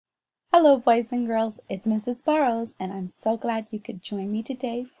Hello, boys and girls. It's Mrs. Burrows, and I'm so glad you could join me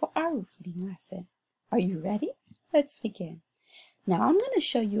today for our reading lesson. Are you ready? Let's begin. Now, I'm going to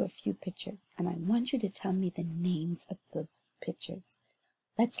show you a few pictures, and I want you to tell me the names of those pictures.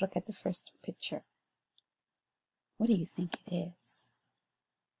 Let's look at the first picture. What do you think it is?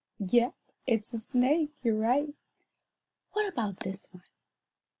 Yeah, it's a snake. You're right. What about this one?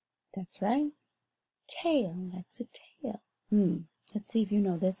 That's right. Tail. That's a tail. Let's see if you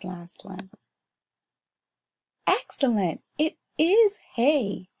know this last one. Excellent! It is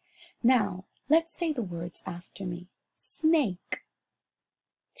hay. Now, let's say the words after me. Snake,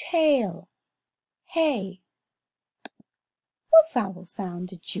 tail, hay. What vowel sound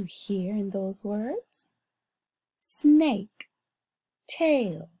did you hear in those words? Snake,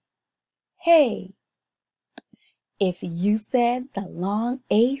 tail, hay. If you said the long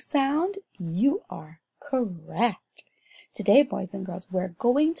A sound, you are correct. Today, boys and girls, we're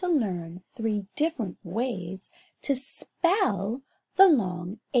going to learn 3 different ways to spell the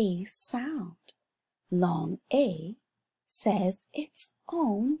long A sound. Long A says its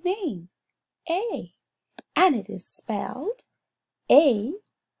own name, A, and it is spelled A,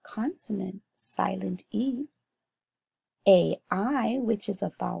 consonant, silent E, AI, which is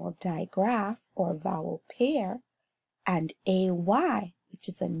a vowel digraph or vowel pair, and AY, which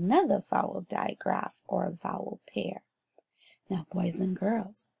is another vowel digraph or vowel pair. Now, boys and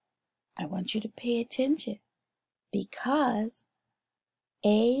girls, I want you to pay attention because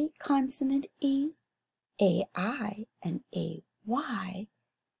A, consonant E, AI, and AY,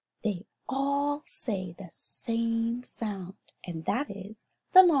 they all say the same sound, and that is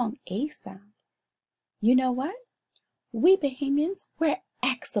the long A sound. You know what? We Bahamians, we're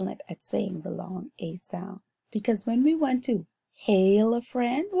excellent at saying the long A sound because when we want to hail a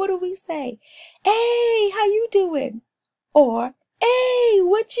friend, what do we say? Hey, how you doing? Or, hey,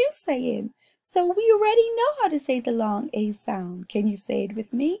 what you saying? So we already know how to say the long A sound. Can you say it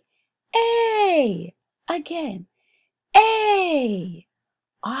with me? A. Again. A.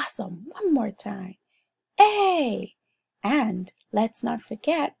 Awesome. One more time. A. And let's not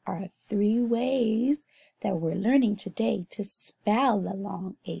forget our 3 ways that we're learning today to spell the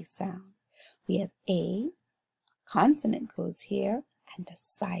long A sound. We have A, consonant goes here, and a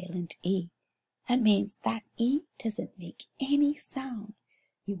silent E. That means that E doesn't make any sound.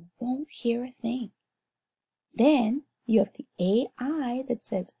 You won't hear a thing. Then you have the AI that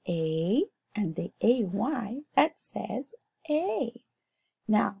says A and the AY that says A.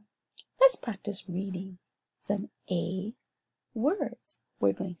 Now, let's practice reading some A words.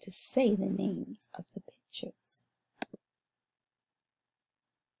 We're going to say the names of the pictures.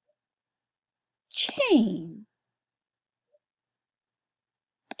 Chain,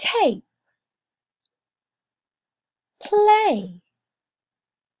 tape, play,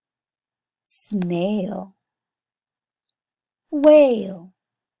 snail, whale,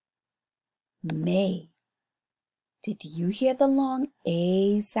 may. Did you hear the long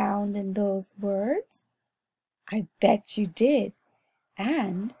A sound in those words? I bet you did.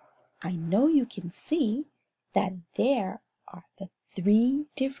 And I know you can see that there are the 3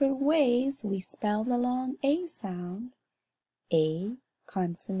 different ways we spell the long A sound. A,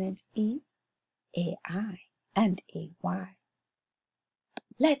 consonant E, AI, and AY.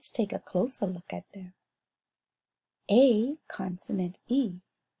 Let's take a closer look at them. A, consonant E,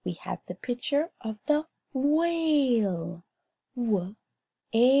 we have the picture of the whale. W-ale.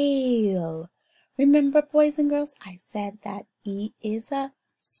 Remember, boys and girls, I said that E is a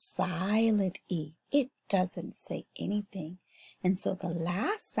silent E. It doesn't say anything. And so the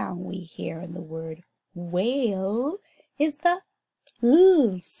last sound we hear in the word whale is the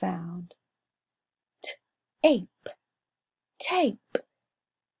L sound. T-ape, tape.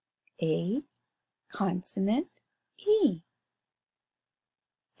 A, consonant E.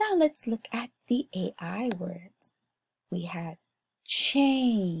 Now let's look at the AI words. We had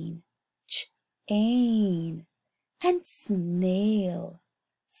chain, ch-ain, and snail,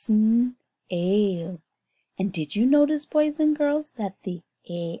 sn-ale. And did you notice, boys and girls, that the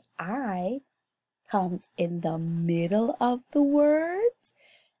AI comes in the middle of the words?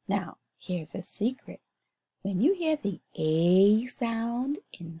 Now, here's a secret. When you hear the A sound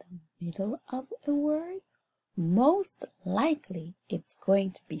in the middle of a word, most likely it's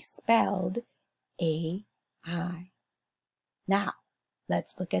going to be spelled A-I. Now,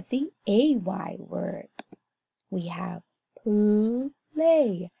 let's look at the AY words. We have play,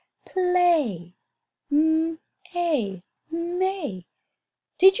 play, a, may.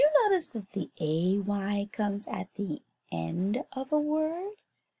 Did you notice that the AY comes at the end of a word?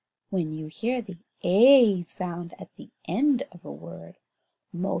 When you hear the A sound at the end of a word,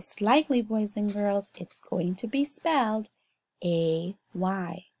 Most likely, boys and girls, it's going to be spelled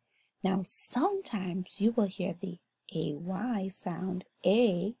A-Y. Now, sometimes you will hear the A-Y sound,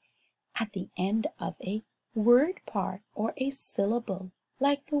 A, at the end of a word part or a syllable,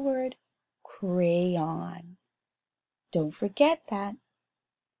 like the word crayon. Don't forget that.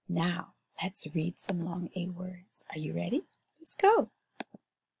 Now, let's read some long A words. Are you ready? Let's go.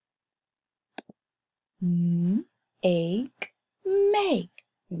 Make.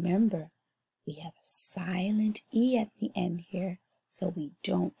 Remember, we have a silent E at the end here, so we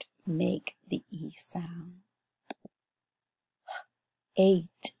don't make the E sound.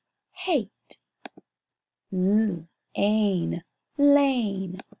 Hate. Ain,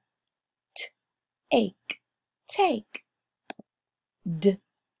 lane. Ache, take.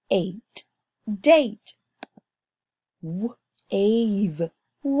 Date. Wave,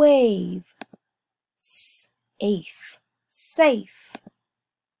 wave. Safe.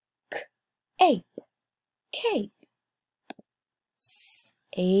 Ape, cape.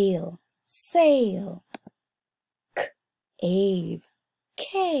 Sail.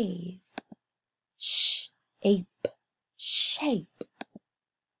 Cave, ape, shape.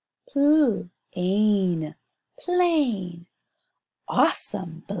 Plane.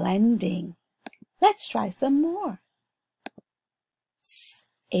 Awesome blending. Let's try some more.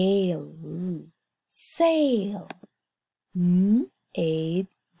 Sail.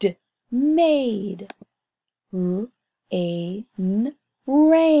 Made.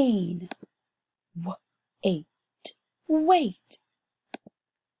 Rain. Wait.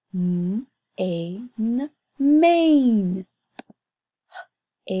 Main.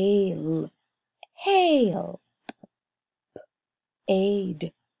 Hail.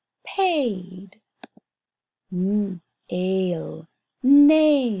 Aid, paid. Nail.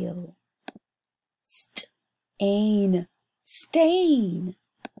 Stain.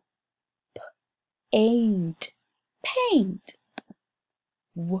 Ain't, paint.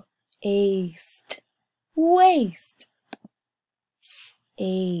 Waste.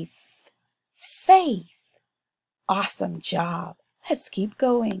 Faith. Awesome job. Let's keep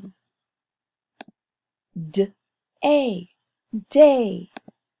going. Day.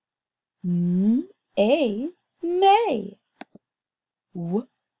 May.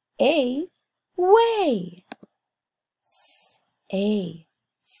 Way.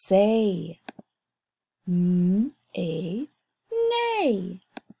 Say. Nay.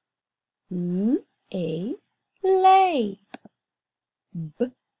 Lay.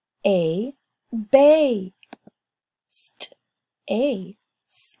 Bay.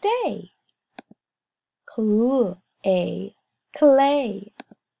 Stay. Clay.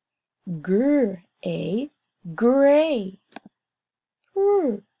 Gray.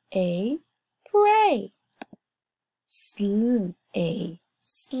 Pray.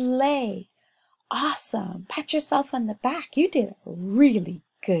 Slay. Awesome. Pat yourself on the back. You did a really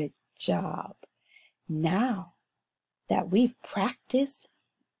good job. Now that we've practiced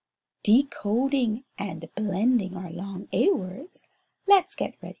decoding and blending our long A words, let's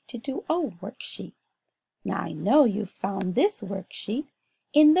get ready to do a worksheet. Now I know you found this worksheet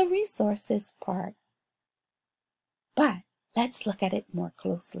in the resources part, but let's look at it more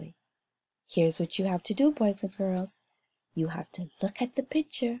closely. Here's what you have to do, boys and girls. You have to look at the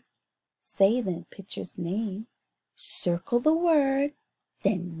picture, say the picture's name, circle the word,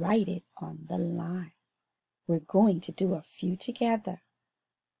 then write it on the line. We're going to do a few together.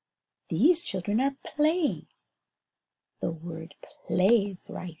 These children are playing. The word play is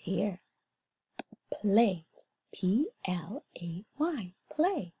right here. Play. P-L-A-Y.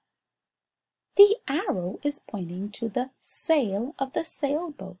 Play. The arrow is pointing to the sail of the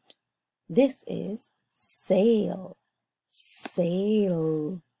sailboat. This is sail.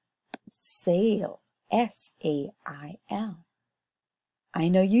 Sail. S-A-I-L. I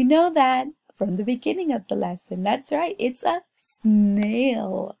know you know that from the beginning of the lesson. That's right. It's a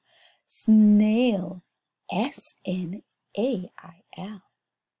snail. Snail. S-N-A-I-L.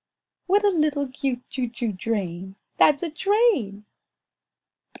 What a little cute choo-choo train. That's a train.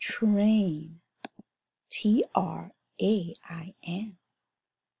 Train. T-R-A-I-N.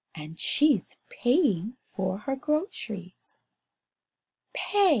 And she's paying for her groceries.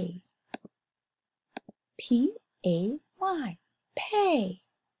 Pay. P-A-Y. Pay.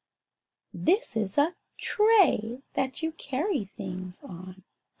 This is a tray that you carry things on.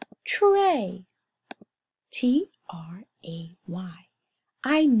 Tray. T-R-A-Y.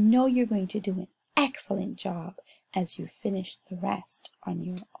 I know you're going to do an excellent job as you finish the rest on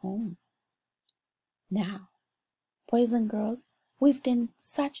your own. Now, boys and girls, we've done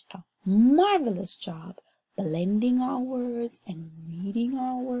such a marvelous job blending our words and reading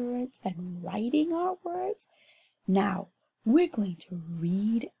our words and writing our words. Now, we're going to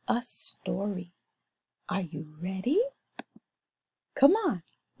read a story. Are you ready? Come on,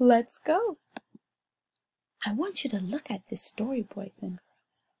 let's go. I want you to look at this story, boys and girls.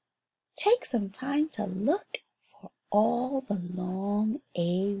 Take some time to look for all the long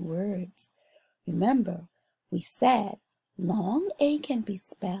A words. Remember, we said long A can be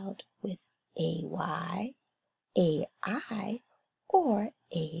spelled with AY, AI, or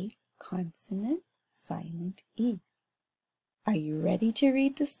A consonant silent E. Are you ready to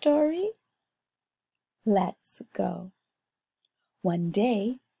read the story? Let's go. One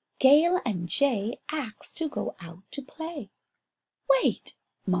day, Gail and Jay asked to go out to play. Wait,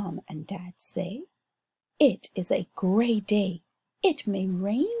 Mom and Dad say. It is a gray day. It may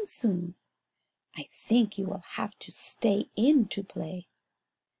rain soon. I think you will have to stay in to play.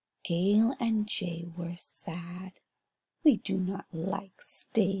 Gail and Jay were sad. We do not like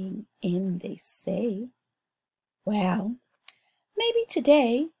staying in, they say. Well, maybe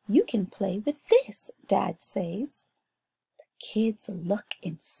today you can play with this, Dad says. The kids look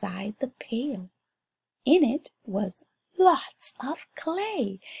inside the pail. In it was lots of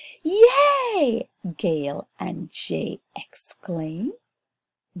clay. Yay! Gail and Jay exclaim.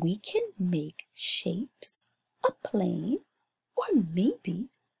 We can make shapes, a plane, or maybe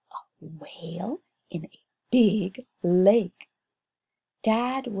a whale in a big lake.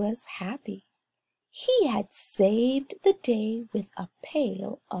 Dad was happy. He had saved the day with a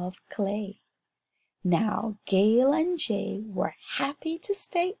pail of clay. Now Gail and Jay were happy to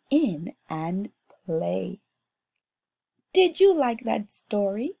stay in and play. Did you like that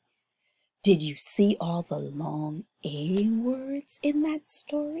story? Did you see all the long A words in that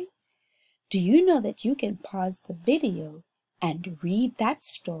story? Do you know that you can pause the video and read that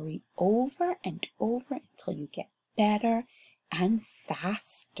story over and over until you get better and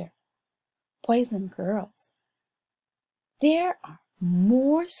faster? Boys and girls, there are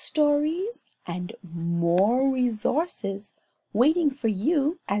more stories and more resources waiting for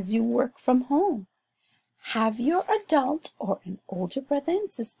you as you work from home. Have your adult or an older brother and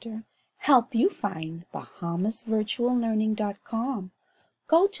sister help you find bahamasvirtuallearning.com.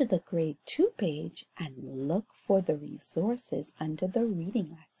 Go to the Grade 2 page and look for the resources under the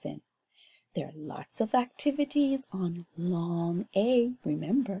reading lesson. There are lots of activities on long A.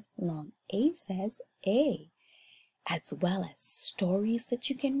 Remember, long A says A, as well as stories that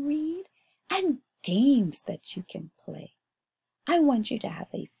you can read and games that you can play. I want you to have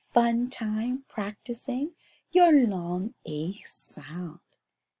a fun time practicing your long A sound.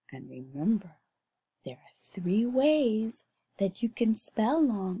 And remember, there are 3 ways that you can spell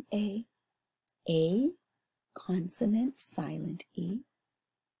long A. A, consonant silent E,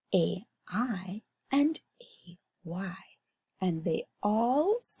 AI, and AY. And they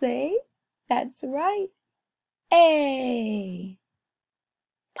all say, that's right, A.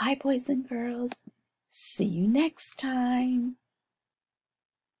 Bye, boys and girls. See you next time.